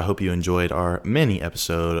episode. I hope you enjoyed our mini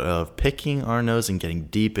episode of picking our nose and getting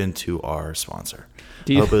deep into our sponsor.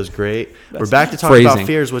 I hope it was great. We're back to talking about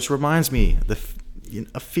fears, which reminds me,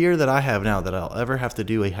 a fear that I have now that I'll ever have to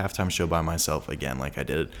do a halftime show by myself again like I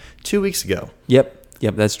did 2 weeks ago. Yep,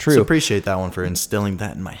 that's true. So appreciate that one for instilling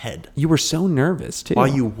that in my head. You were so nervous, too. While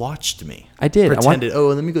you watched me. I did. Pretended,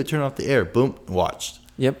 let me go turn off the air. Boom, watched.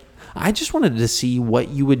 Yep. I just wanted to see what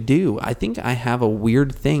you would do. I think I have a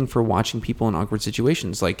weird thing for watching people in awkward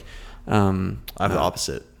situations. Like, I have the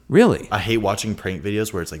opposite. Really? I hate watching prank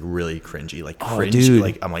videos where it's like really cringy, like cringe. Dude.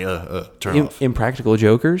 Like I'm like, turn off. Impractical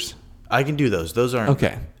Jokers? I can do those. Those aren't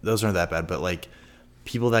okay. Those aren't that bad. But like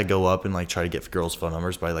people that go up and like try to get girls' phone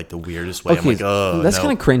numbers by like the weirdest way, I'm like, that's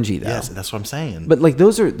kind of cringy though. Yes, that's what I'm saying. But like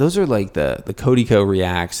those are like the Cody Co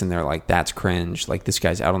reacts, and they're like, that's cringe. Like this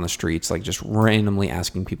guy's out on the streets, like just randomly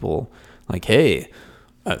asking people, like, hey,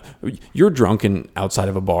 you're drunk and outside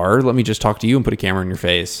of a bar. Let me just talk to you and put a camera in your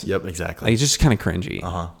face. Yep, exactly. Like, it's just kind of cringy.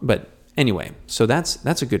 But anyway, so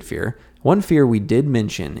that's a good fear. One fear we did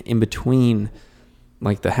mention in between,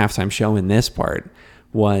 like the halftime show and this part,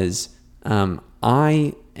 was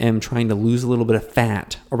I am trying to lose a little bit of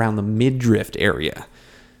fat around the midriff area.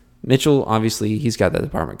 Mitchell, obviously, he's got that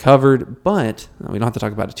department covered, but we don't have to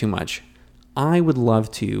talk about it too much. I would love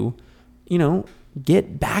to,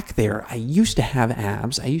 get back there. I used to have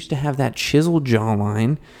abs. I used to have that chiseled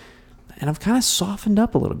jawline, and I've kind of softened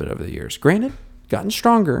up a little bit over the years. Granted, gotten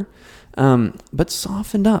stronger, but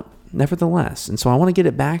softened up nevertheless. And so I want to get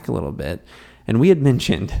it back a little bit. And we had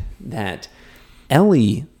mentioned that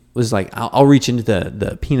Ellie was like, I'll reach into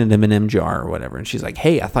the peanut M&M jar or whatever. And she's like,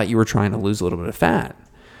 hey, I thought you were trying to lose a little bit of fat.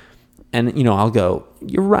 And, I'll go,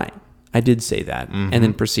 you're right. I did say that. And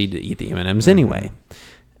then proceed to eat the M&Ms anyway.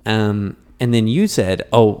 And then you said,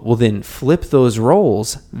 oh, well, then flip those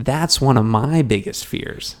roles. That's one of my biggest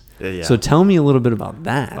fears. Yeah. So tell me a little bit about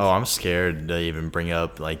that. Oh, I'm scared to even bring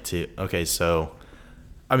up okay, so,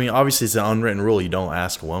 I mean, obviously it's an unwritten rule. You don't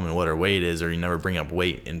ask a woman what her weight is, or you never bring up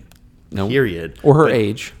weight in period. Or her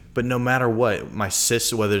age. But no matter what, my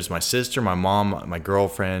sister, whether it's my sister, my mom, my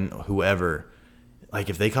girlfriend, whoever, like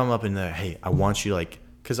if they come up and they're, hey, I want you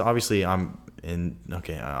because obviously obviously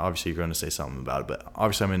you're going to say something about it, but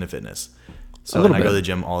obviously I'm into fitness. So I go to the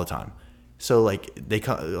gym all the time. So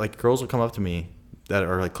girls will come up to me that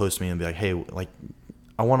are like close to me and be like, hey, like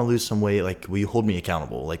I want to lose some weight. Like, will you hold me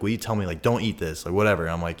accountable? Like, will you tell me like, don't eat this or whatever?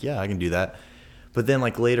 And I'm like, yeah, I can do that. But then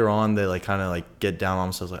like later on, they like kind of like get down on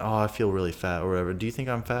themselves like, oh, I feel really fat or whatever. Do you think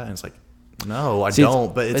I'm fat? And it's like, no, I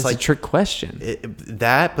don't. But it's like a trick question.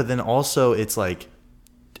 But then also it's like,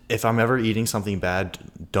 if I'm ever eating something bad,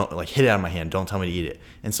 don't like hit it out of my hand. Don't tell me to eat it.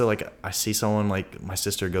 And so like I see someone like my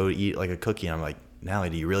sister go to eat like a cookie, and I'm like, Natalie,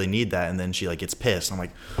 do you really need that? And then she like gets pissed. I'm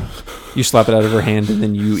like, you slap it out of her hand and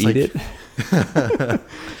then you eat it.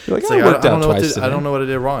 You're like, I don't know what I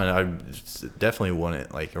did wrong. I definitely want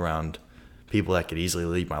it like around people that could easily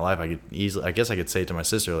lead my life. I guess I could say to my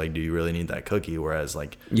sister like, do you really need that cookie? Whereas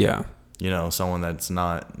like, someone that's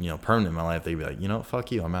not permanent in my life, they'd be like,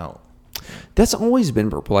 fuck you, I'm out. That's always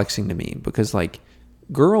been perplexing to me because like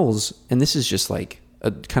girls, and this is just like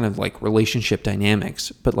a kind of like relationship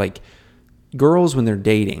dynamics, but like girls when they're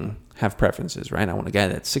dating have preferences, right? I want a guy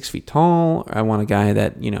that's 6 feet tall. I want a guy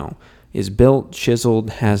that, is built, chiseled,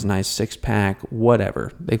 has a nice six pack,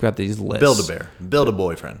 whatever. They've got these lists. Build a bear, build a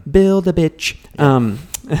boyfriend, build a bitch.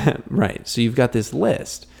 Yeah. Right. So you've got this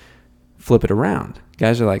list. Flip it around.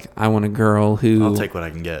 Guys are like, I want a girl who I'll take what I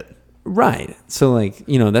can get. Right. So like,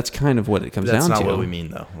 that's kind of what it comes down to. That's not what we mean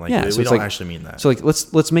though. Like yeah, we don't actually mean that. So like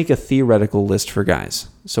let's make a theoretical list for guys.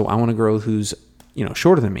 So I want a girl who's,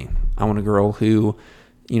 shorter than me. I want a girl who,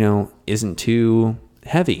 isn't too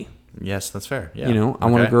heavy. Yes, that's fair. Yeah. I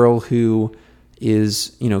want a girl who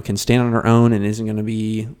is, can stand on her own and isn't going to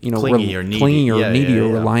be, clingy or needy or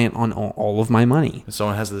reliant on all of my money.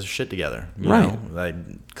 Someone has this shit together, right?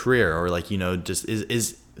 Like career or like, just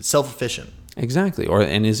is self-efficient. Exactly.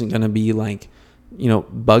 And isn't going to be like,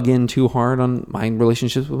 bug in too hard on my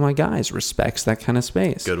relationships with my guys. Respects that kind of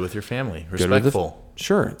space. Good with your family. Respectful.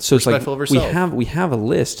 Sure. So respectful it's like we have a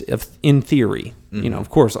list of, in theory, of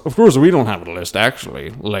course we don't have a list actually,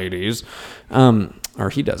 ladies, or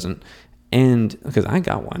he doesn't. And because I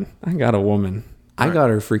got one, I got a woman, right. I got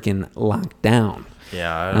her freaking locked down.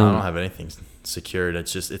 Yeah. I don't have anything secured.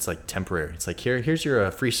 It's like temporary. It's like, here's your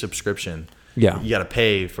free subscription. Yeah. You got to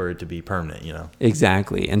pay for it to be permanent,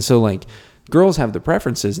 Exactly. And so like girls have the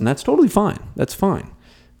preferences and that's totally fine. That's fine.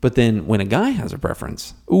 But then when a guy has a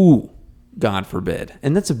preference, ooh, God forbid.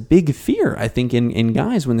 And that's a big fear, I think, in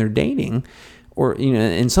guys when they're dating or,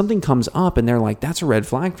 and something comes up and they're like, that's a red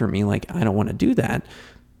flag for me. Like, I don't want to do that.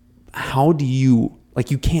 how do you,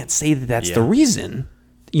 like, you can't say that that's the Yeah. reason.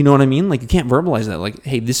 You know what I mean? Like, you can't verbalize that. Like,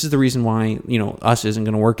 hey, this is the reason why, us isn't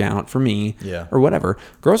going to work out for me, Yeah. or whatever.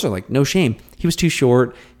 Girls are like, no shame. He was too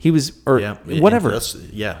short. He was, or Yeah, whatever.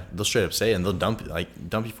 They'll straight up say it, and they'll dump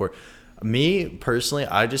you for it. Me personally,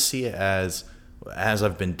 I just see it as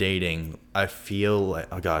I've been dating, I feel like,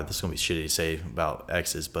 oh god, this is gonna be shitty to say about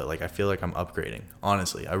exes, but like I feel like I'm upgrading.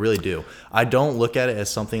 Honestly, I really do. I don't look at it as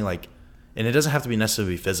something like, and it doesn't have to be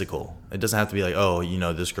necessarily physical. It doesn't have to be like, oh,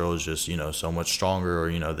 this girl is just so much stronger,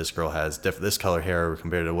 or this girl has this color hair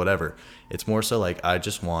compared to whatever. It's more so like I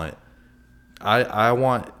just want, I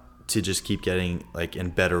want to just keep getting like in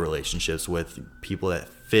better relationships with people that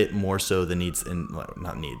fit more so the needs, and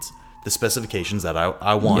not needs, the specifications that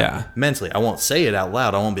I want mentally. I won't say it out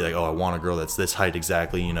loud. I won't be like, oh, I want a girl that's this height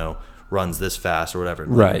exactly, runs this fast or whatever.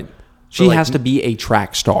 Right. She has to be a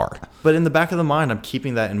track star. But in the back of the mind, I'm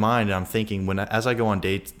keeping that in mind, and I'm thinking as I go on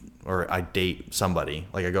dates, or I date somebody,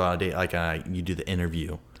 like I go on a date, like you do the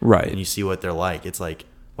interview, right, and you see what they're like. It's like,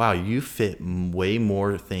 wow, you fit way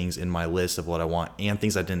more things in my list of what I want, and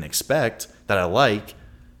things I didn't expect that I like.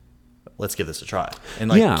 Let's give this a try,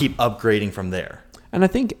 and keep upgrading from there. And I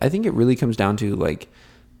think it really comes down to like,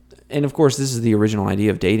 and of course this is the original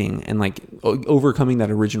idea of dating, and like overcoming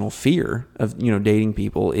that original fear of dating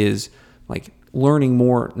people is like learning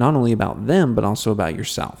more, not only about them but also about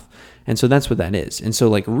yourself. And so that's what that is. And so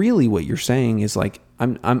like really what you're saying is like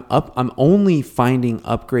I'm only finding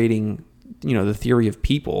upgrading the theory of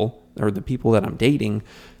people, or the people that I'm dating,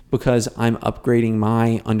 because I'm upgrading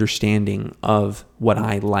my understanding of what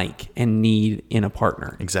I like and need in a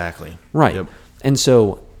partner. Exactly. Right. Yep. And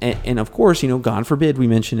so, and of course, God forbid we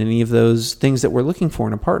mention any of those things that we're looking for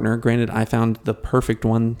in a partner. Granted, I found the perfect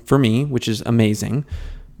one for me, which is amazing.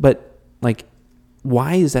 But like,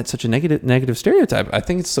 why is that such a negative stereotype? I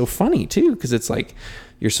think it's so funny too, because it's like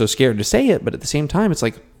you're so scared to say it, but at the same time, it's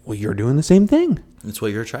like, well, you're doing the same thing. It's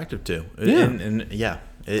what you're attracted to. Yeah. And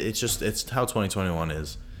it's how 2021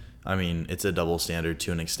 is. I mean, it's a double standard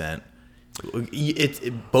to an extent.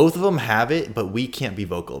 Both of them have it, but we can't be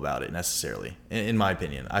vocal about it necessarily, in my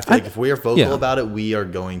opinion. I feel like if we are vocal about it, we are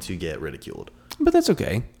going to get ridiculed. But that's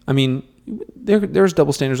okay. I mean, there's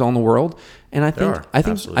double standards all in the world, and I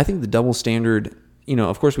think the double standard.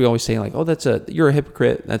 Of course, we always say like, "Oh, you're a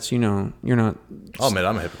hypocrite." That's you're not. Oh man,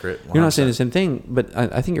 I'm a hypocrite. 100%. You're not saying the same thing, but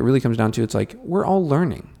I think it really comes down to it's like we're all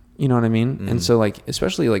learning. You know what I mean? Mm-hmm. And so like,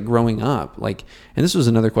 especially like growing up, like, and this was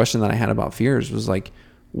another question that I had about fears was like,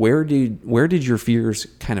 where did your fears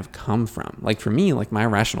kind of come from? Like for me, like my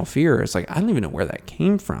irrational fear is like, I don't even know where that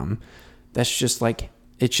came from. That's just like,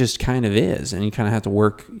 it just kind of is. And you kind of have to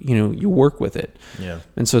work, you work with it. Yeah.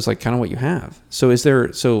 And so it's like kind of what you have. So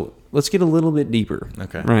let's get a little bit deeper.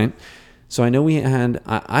 Okay. Right. So I know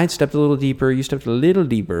I stepped a little deeper. You stepped a little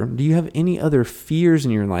deeper. Do you have any other fears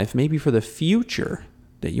in your life, maybe for the future,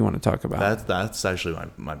 that you want to talk about? That's actually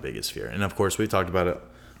my biggest fear. And of course we talked about it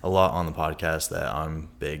a lot on the podcast, that I'm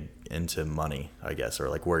big into money, I guess, or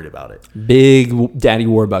like worried about it. Big Daddy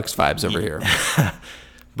Warbucks vibes over here.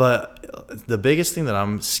 But the biggest thing that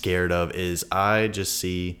I'm scared of is I just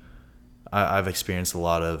see, I've experienced a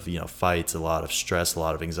lot of, fights, a lot of stress, a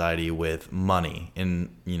lot of anxiety with money in,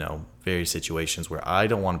 various situations where I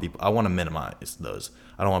want to minimize those.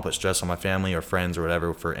 I don't want to put stress on my family or friends or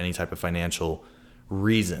whatever for any type of financial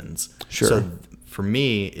reasons. Sure. So for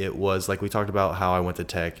me, it was like we talked about how I went to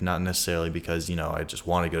tech, not necessarily because, I just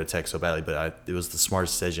want to go to tech so badly, but it was the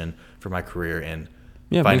smartest decision for my career and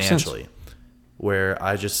financially, where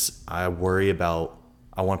I worry about,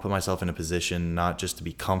 I want to put myself in a position not just to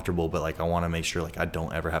be comfortable, but like I want to make sure like I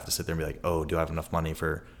don't ever have to sit there and be like, oh, do I have enough money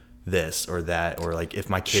for this or that? Or like if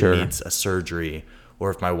my kid needs a surgery, or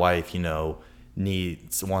if my wife,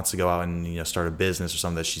 wants to go out and start a business or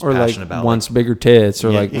something that she's passionate about, wants bigger tits,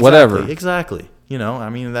 or whatever. Exactly. I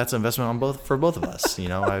mean, that's an investment for both of us.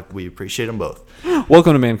 We appreciate them both.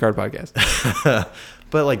 Welcome to Man Card Podcast.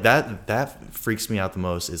 But like that freaks me out the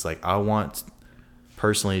most is like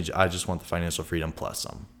personally, I just want the financial freedom plus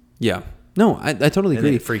some. Yeah. No, I totally agree.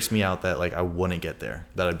 And it freaks me out that like I wouldn't get there.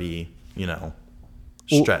 That I'd be,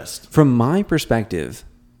 stressed. Well, from my perspective,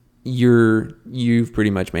 you've pretty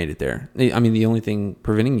much made it there. I mean, the only thing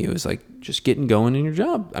preventing you is like just getting going in your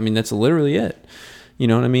job. I mean, that's literally it. You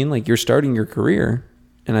know what I mean? Like you're starting your career,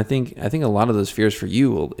 and I think a lot of those fears for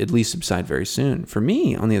you will at least subside very soon. For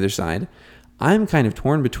me, on the other side, I'm kind of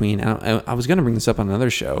torn between. I was going to bring this up on another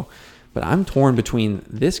show, but I'm torn between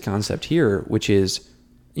this concept here, which is,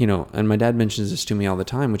 and my dad mentions this to me all the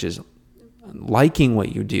time, which is liking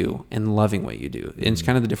what you do and loving what you do. And it's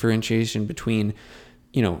kind of the differentiation between,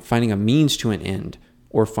 finding a means to an end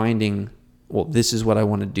or finding well, this is what I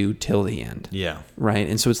want to do till the end. Yeah. Right.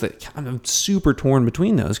 And so it's like, I'm super torn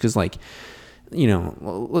between those because, like, you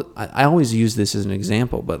know, I always use this as an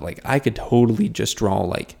example, but like I could totally just draw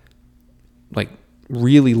like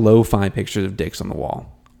really lo-fi pictures of dicks on the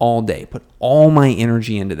wall all day, put all my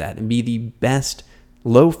energy into that and be the best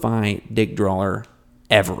lo-fi dick drawer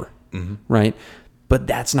ever. Mm-hmm. Right. But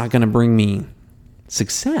that's not going to bring me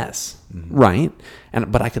success. Mm-hmm. Right.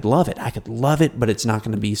 But I could love it, but it's not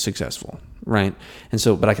going to be successful. Right. And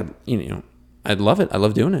so, but I could, you know, I'd love it. I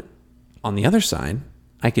love doing it. On the other side,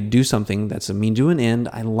 I could do something that's a mean to an end.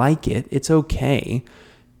 I like it. It's okay.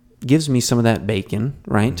 Gives me some of that bacon,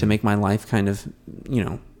 right? Mm-hmm. To make my life kind of, you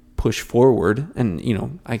know, push forward and, you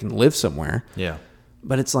know, I can live somewhere. Yeah.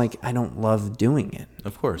 But it's like, I don't love doing it.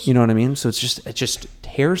 Of course. You know what I mean? So it just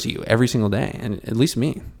tears you every single day. And at least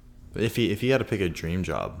me. But if you had to pick a dream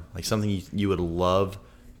job, like something you would love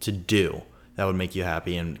to do, that would make you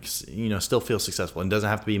happy and, you know, still feel successful. And doesn't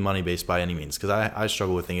have to be money based by any means. Because I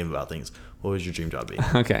struggle with thinking about things. What would your dream job be?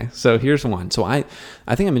 Okay, so here's one. So I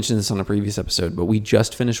think I mentioned this on a previous episode, but we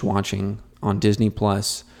just finished watching on Disney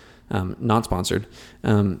Plus, not sponsored.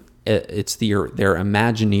 It's their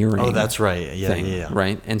Imagineering. Oh, that's right. Yeah, thing, yeah.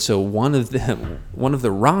 Right. And so one of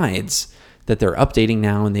the rides that they're updating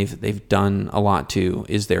now, and they've done a lot to,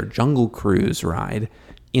 is their Jungle Cruise ride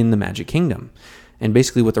in the Magic Kingdom. And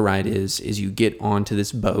basically, what the ride is you get onto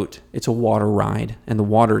this boat. It's a water ride, and the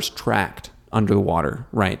water's tracked under the water,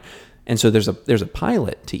 right? And so there's a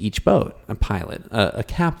pilot to each boat, a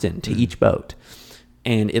captain to each boat.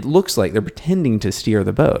 And it looks like they're pretending to steer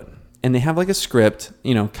the boat. And they have like a script,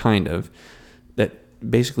 you know, kind of, that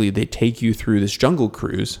basically they take you through this Jungle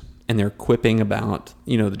Cruise and they're quipping about,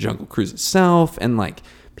 you know, the Jungle Cruise itself and like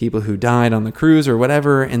people who died on the cruise or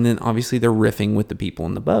whatever. And then obviously they're riffing with the people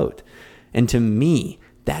in the boat. And to me,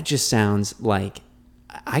 that just sounds like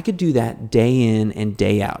I could do that day in and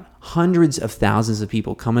day out. Hundreds of thousands of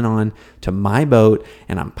people coming on to my boat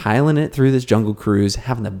and I'm piloting it through this Jungle Cruise,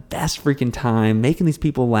 having the best freaking time, making these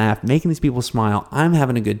people laugh, making these people smile. I'm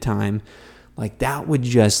having a good time. Like that would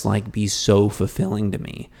just like be so fulfilling to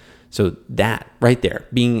me. So that right there,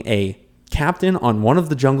 being a captain on one of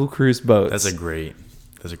the Jungle Cruise boats. That's a great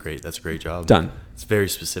job. Done. It's very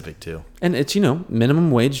specific too. And it's, you know,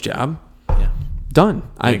 minimum wage job. Yeah. Done.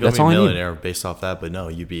 That's all I need. Millionaire based off that, but no,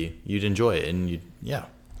 you'd enjoy it and yeah.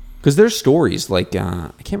 Because there's stories like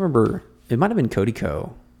I can't remember. It might have been Cody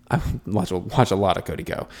Ko. I watch a lot of Cody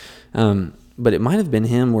Ko, but it might have been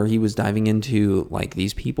him where he was diving into like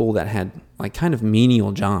these people that had like kind of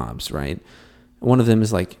menial jobs, right? One of them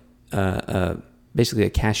is like basically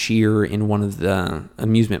a cashier in one of the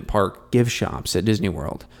amusement park gift shops at Disney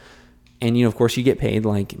World, and you know, of course, you get paid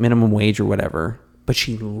like minimum wage or whatever. But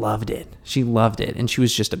she loved it. And she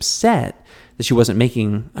was just upset that she wasn't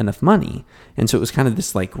making enough money. And so it was kind of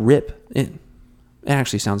this like rip. It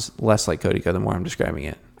actually sounds less like Cody Ko the more I'm describing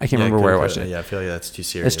it. I can't remember where I watched it. Yeah, I feel like that's too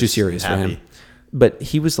serious. That's too serious for him. But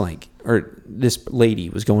he was like, or this lady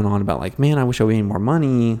was going on about like, man, I wish I made more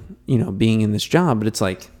money, you know, being in this job. But it's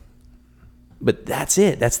like, but that's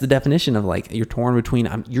it. That's the definition of like, you're torn between,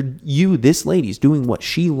 this lady's doing what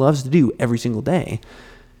she loves to do every single day.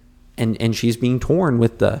 And she's being torn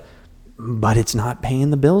with but it's not paying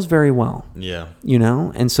the bills very well. Yeah. You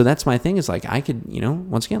know? And so that's my thing is like, I could, you know,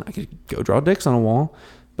 once again, I could go draw dicks on a wall,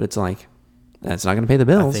 but it's like, that's not going to pay the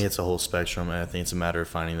bills. I think it's a whole spectrum. And I think it's a matter of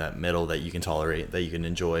finding that middle that you can tolerate, that you can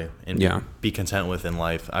enjoy and be content with in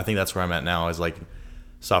life. I think that's where I'm at now is like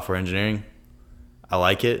software engineering. I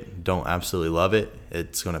like it. Don't absolutely love it.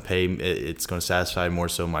 It's going to pay. It's going to satisfy more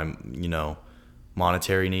so my, you know,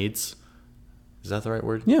 monetary needs. Is that the right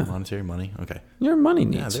word? Yeah. Monetary money? Okay. Your money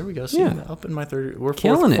needs. Yeah, there we go. See, up in my we're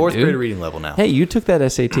fourth grade reading level now. Hey, you took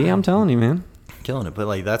that SAT. I'm telling you, man. Killing it. But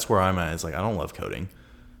like, that's where I'm at. It's like, I don't love coding.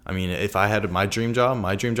 I mean, if I had my dream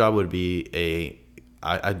job would be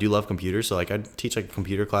I do love computers. So like I'd teach like a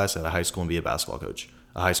computer class at a high school and be a basketball coach,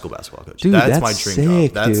 a high school basketball coach. Dude, that's my dream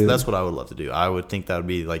sick, job. dude. That's what I would love to do. I would think that would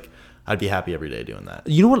be like, I'd be happy every day doing that.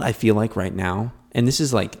 You know what I feel like right now? And this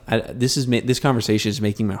is like, this conversation is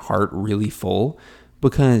making my heart really full.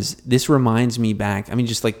 Because this reminds me back, I mean,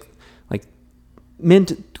 just like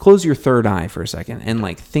close your third eye for a second and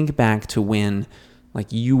like think back to when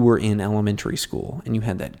like you were in elementary school and you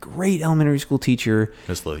had that great elementary school teacher.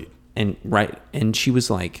 Miss Lohied. And she was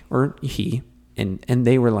like, or he, and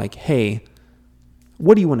they were like, hey,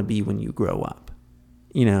 what do you want to be when you grow up?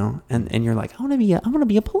 You know, and you're like, I want to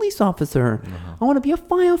be a police officer. Uh-huh. I want to be a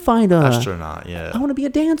firefighter. Astronaut, yeah. I want to be a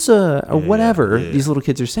dancer or whatever these little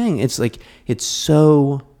kids are saying. It's like, it's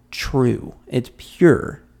so true. It's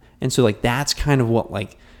pure. And so like, that's kind of what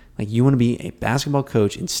like Like, you want to be a basketball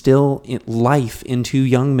coach, instill life into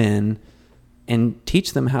young men, and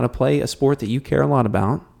teach them how to play a sport that you care a lot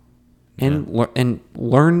about, and and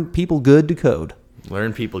learn people good to code.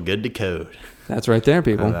 Learn people good to code. That's right there,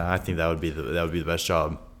 people. I think that would be the best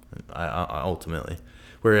job, ultimately.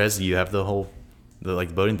 Whereas you have the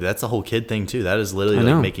voting. That's the whole kid thing too. That is literally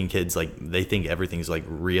like making kids like they think everything's like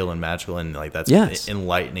real and magical, and like that's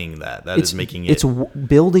enlightening. That is making it. It's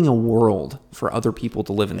building a world for other people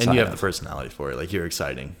to live inside. And you have the personality for it. Like, you're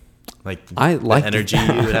exciting. Like, I like the energy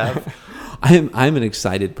you would have. I'm an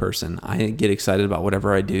excited person. I get excited about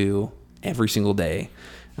whatever I do every single day.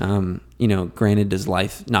 Granted, does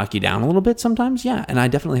life knock you down a little bit sometimes? Yeah. And I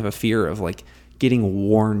definitely have a fear of like getting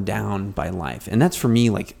worn down by life. And that's for me,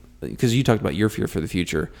 like, because you talked about your fear for the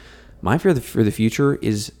future. My fear for the future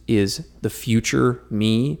is the future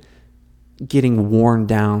me getting worn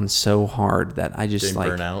down so hard that I just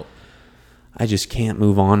burn out. I just can't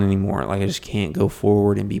move on anymore. Like, I just can't go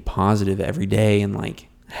forward and be positive every day and like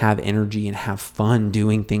have energy and have fun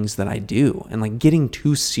doing things that I do, and like getting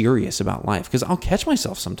too serious about life. Because I'll catch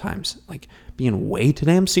myself sometimes like being way too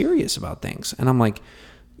damn serious about things. And I'm like,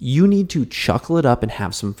 you need to chuckle it up and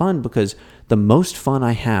have some fun, because the most fun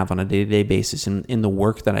I have on a day-to-day basis in the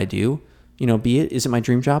work that I do, is it my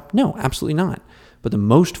dream job? No, absolutely not. But the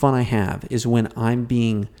most fun I have is when I'm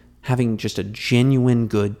having just a genuine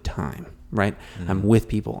good time, right? Mm-hmm. I'm with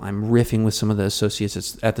people. I'm riffing with some of the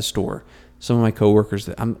associates at the store, some of my coworkers.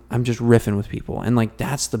 That I'm just riffing with people. And like,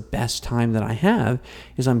 that's the best time that I have,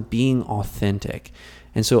 is I'm being authentic.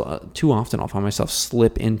 And so too often I'll find myself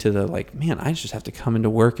slip into the like, man, I just have to come into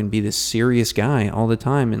work and be this serious guy all the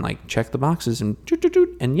time and like check the boxes and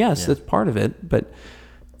and yes, that's part of it. But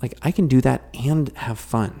like, I can do that and have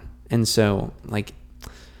fun. And so like,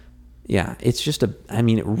 yeah, it's just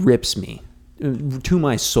it rips me to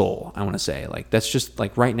my soul. I want to say, like, that's just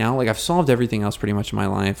like right now, like I've solved everything else pretty much in my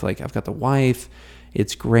life. Like, I've got the wife.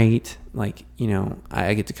 It's great. Like,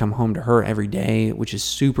 I get to come home to her every day, which is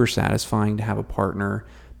super satisfying to have a partner.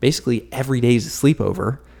 Basically, every day is a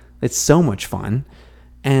sleepover. It's so much fun.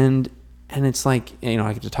 And it's like,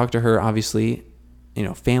 I get to talk to her, obviously.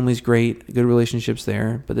 Family's great, good relationships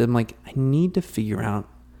there. But then I'm like, I need to figure out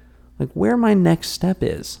like where my next step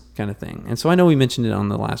is, kind of thing. And so I know we mentioned it on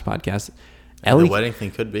the last podcast. Ellie, the wedding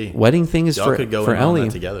thing could be. Wedding thing is Y'all could go for in Ellie on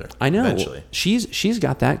that together. I know. Eventually. She's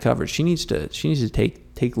got that covered. She needs to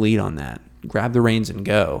take lead on that. Grab the reins and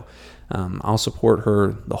go. I'll support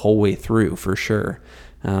her the whole way through for sure.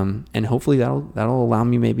 And hopefully that'll allow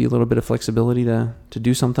me maybe a little bit of flexibility to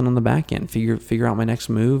do something on the back end. Figure out my next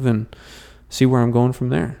move and see where I'm going from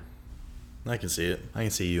there. I can see it. I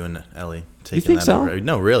can see you and Ellie taking you think that so? over.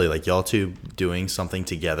 No, really, like y'all two doing something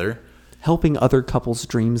together, helping other couples'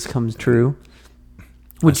 dreams come true.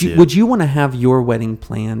 Would you want to have your wedding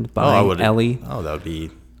planned by Ellie? Oh, that would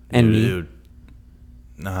be and me.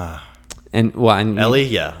 And Ellie,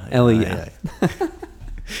 yeah. Ellie, yeah.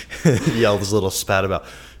 Yelled this little spat about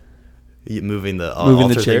moving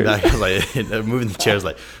the chairs. Back. Like, moving the chairs.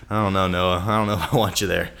 Like, I don't know, Noah. I don't know if I want you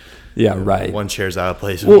there. Yeah, right. One chair's out of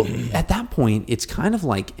place. Well, at that point, it's kind of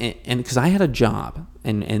like, and because I had a job,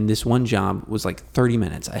 and this one job was like 30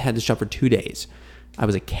 minutes. I had this job for 2 days. I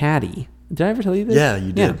was a caddy. Did I ever tell you this? Yeah,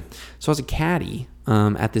 you did. Yeah. So I was a caddy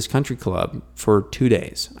at this country club for 2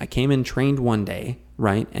 days. I came in, trained one day,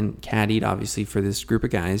 right, and caddied, obviously, for this group of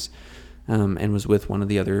guys, and was with one of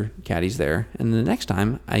the other caddies there. And the next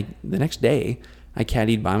day, I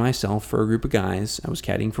caddied by myself for a group of guys. I was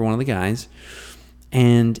caddying for one of the guys,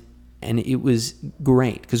 and it was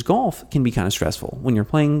great, because golf can be kind of stressful. When you're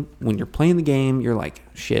playing the game, you're like,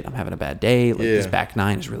 shit, I'm having a bad day. Like, this back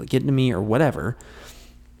nine is really getting to me, or whatever.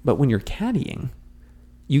 But when you're caddying,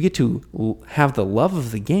 you get to have the love of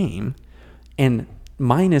the game and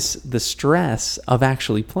minus the stress of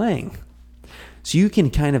actually playing. So you can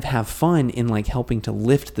kind of have fun in like helping to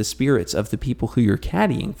lift the spirits of the people who you're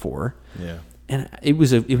caddying for. Yeah. And it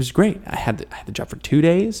was great. I had the job for 2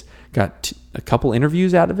 days, got a couple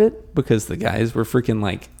interviews out of it, because the guys were freaking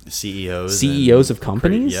like CEOs of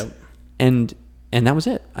companies. Yep. And that was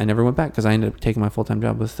it. I never went back, because I ended up taking my full-time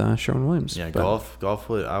job with Sherwin-Williams. Yeah, golf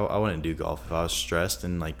would, I wouldn't do golf if I was stressed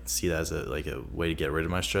and like see that as a way to get rid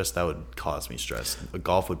of my stress. That would cause me stress. But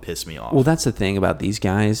golf would piss me off. Well, that's the thing about these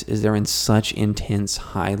guys, is they're in such intense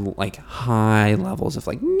high levels of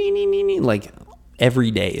like like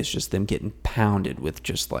every day is just them getting pounded with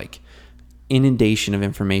just like inundation of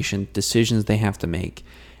information, decisions they have to make,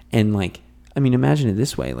 and like, I mean, imagine it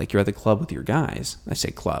this way. Like, you're at the club with your guys. I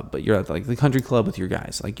say club, but you're at like the country club with your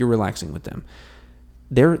guys. Like, you're relaxing with them.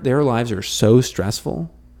 Their lives are so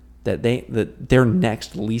stressful that their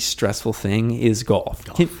next least stressful thing is golf.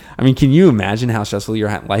 Can you imagine how stressful your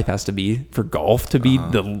life has to be for golf to be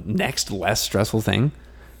the next less stressful thing?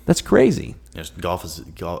 That's crazy. Yes, golf.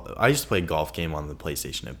 I used to play a golf game on the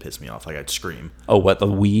PlayStation. It pissed me off. Like, I'd scream. Oh, what, the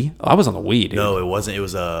Wii? I was on the Wii, dude. No, it wasn't. It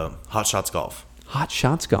was Hot Shots Golf. Hot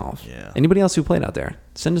Shots Golf. Yeah. Anybody Anybody else who played out there?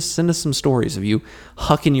 Send us some stories of you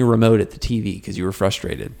hucking your remote at the TV because you were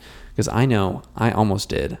frustrated. Because I know I almost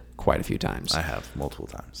did quite a few times. I have multiple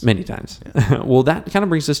times. Many times. Yeah. Well, that kind of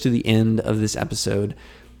brings us to the end of this episode.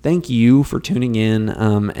 Thank you for tuning in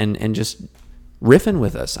and just riffing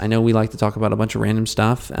with us. I know we like to talk about a bunch of random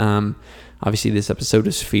stuff. Obviously, this episode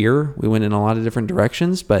is fear. We went in a lot of different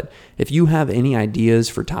directions, but if you have any ideas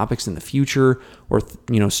for topics in the future or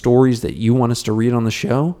stories that you want us to read on the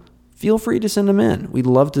show, feel free to send them in. We'd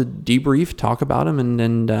love to debrief, talk about them,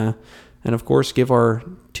 and of course, give our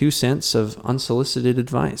 2 cents of unsolicited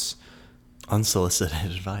advice.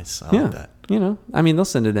 Unsolicited advice. I like that. They'll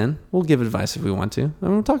send it in. We'll give advice if we want to, and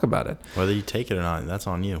we'll talk about it. Whether you take it or not, that's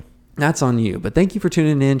on you. That's on you. But thank you for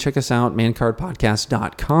tuning in. Check us out,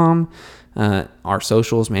 mancardpodcast.com. Our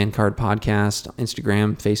socials, Mancard Podcast,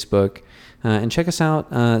 Instagram, Facebook. And check us out.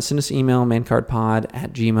 Send us an email,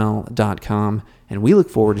 mancardpod@gmail.com. And we look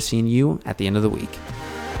forward to seeing you at the end of the week.